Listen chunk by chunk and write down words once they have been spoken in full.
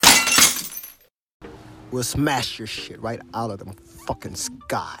We'll smash your shit right out of the fucking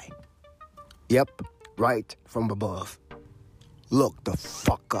sky. Yep, right from above. Look the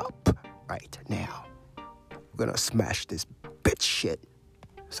fuck up right now. We're gonna smash this bitch shit.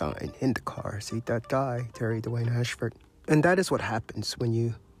 Sign in the car. See that guy, Terry Dwayne Ashford? And that is what happens when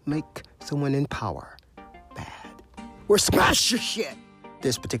you make someone in power bad. We're smash your shit!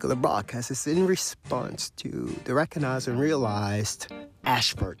 This particular broadcast is in response to the recognized and realized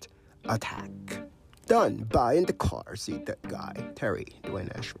Ashford attack. Done by in the car. See that guy, Terry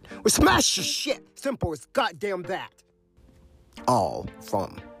Dwayne Ashford. We smash your shit! Simple as goddamn that. All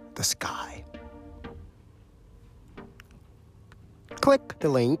from the sky. Click the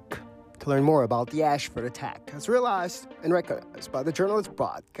link to learn more about the Ashford attack as realized and recognized by the journalist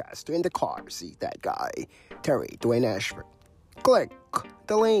broadcaster in the car. See that guy, Terry Dwayne Ashford. Click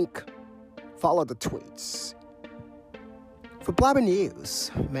the link. Follow the tweets. For Blabber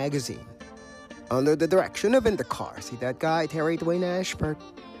News magazine, under the direction of In the Car. See that guy, Terry Dwayne Ashford?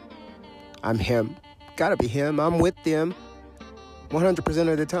 I'm him. Gotta be him. I'm with them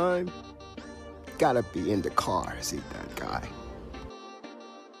 100% of the time. Gotta be in the car. See that guy.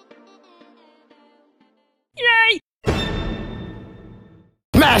 Yay!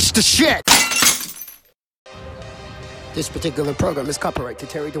 Smash the shit! This particular program is copyrighted to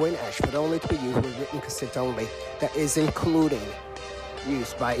Terry Dwayne Ashford, only to be used with written consent only. That is including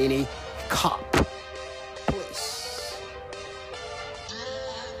use by any cop, police.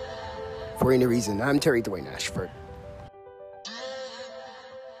 For any reason, I'm Terry Dwayne Ashford.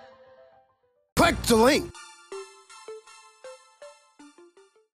 Click the link!